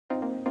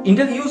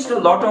Intel used a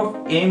lot of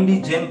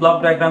AMD Zen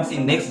block diagrams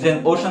in next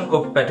gen Ocean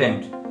Cove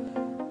patent.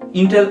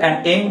 Intel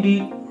and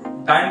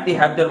AMD currently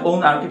have their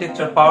own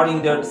architecture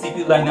powering their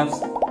CPU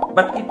lineups,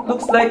 but it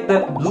looks like the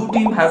blue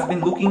team has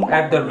been looking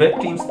at the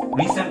red team's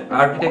recent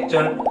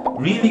architecture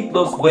really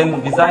close when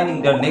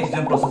designing their next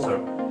gen processor.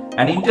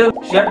 And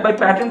Intel, shared by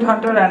patent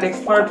hunter and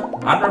expert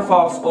Hunter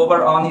Fox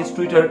over on his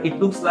Twitter, it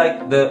looks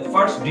like the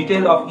first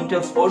detail of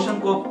Intel's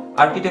Ocean Cove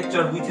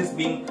architecture, which is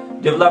being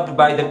developed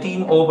by the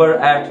team over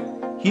at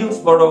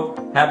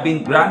Hillsboro, have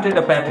been granted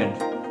a patent.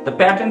 The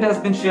patent has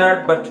been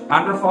shared, but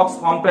Hunter Fox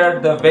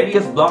compared the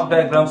various block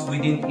diagrams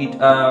within it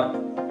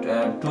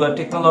to a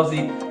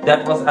technology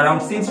that was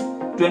around since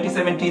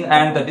 2017,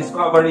 and the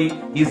discovery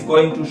is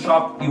going to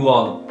shock you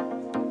all.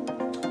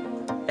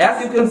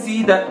 As you can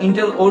see, the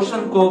Intel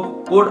Ocean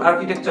Cove core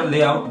architecture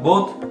layout,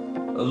 both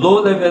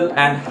low level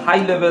and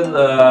high level,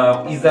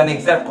 is an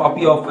exact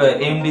copy of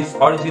AMD's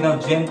original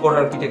Zen Core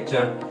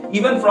architecture.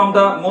 Even from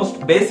the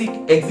most basic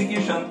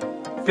execution,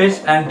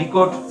 fetch and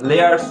decode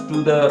layers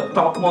to the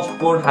topmost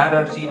core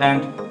hierarchy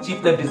and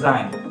chiplet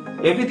design,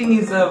 everything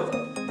is a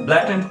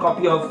blatant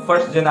copy of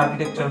first gen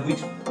architecture,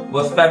 which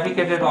was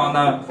fabricated on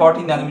a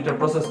 40nm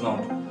process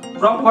node.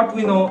 From what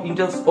we know,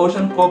 Intel's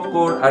Ocean Cove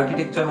core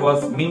architecture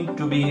was meant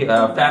to be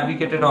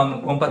fabricated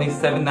on company's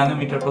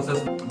 7nm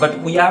process, but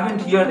we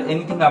haven't heard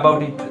anything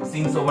about it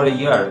since over a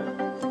year.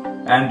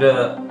 And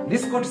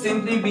this could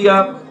simply be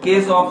a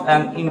case of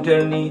an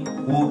internee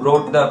who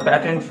wrote the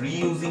patent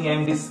reusing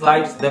AMD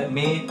slides that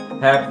may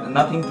have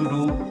nothing to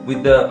do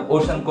with the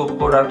Ocean Cove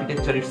core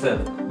architecture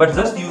itself, but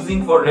just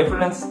using for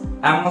reference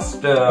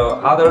amongst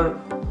other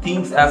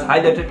things, as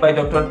highlighted by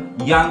Dr.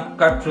 Jan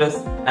Cartres,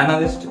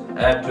 analyst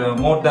at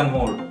More Than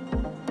More.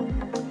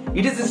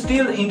 It is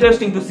still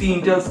interesting to see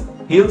Intel's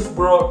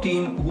Hillsboro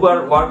team, who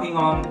are working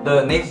on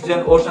the next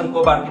gen Ocean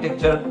Cove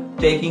architecture,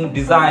 taking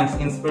designs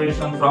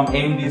inspiration from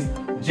AMD's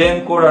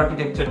Zen Core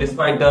architecture,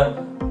 despite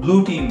the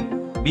blue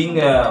team being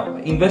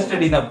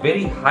invested in a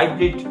very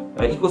hybrid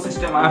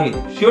ecosystem ahead.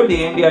 Surely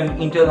AMD and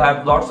Intel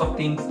have lots of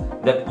things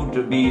that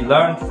could be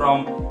learned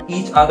from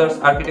each other's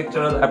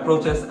architectural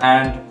approaches,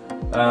 and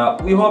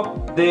we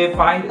hope they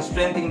find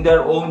strength in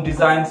their own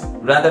designs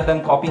rather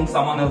than copying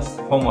someone else's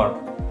homework.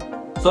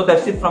 So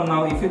that's it from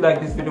now. If you like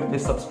this video,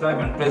 please subscribe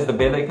and press the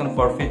bell icon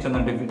for future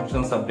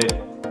notifications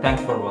update.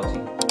 Thanks for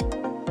watching.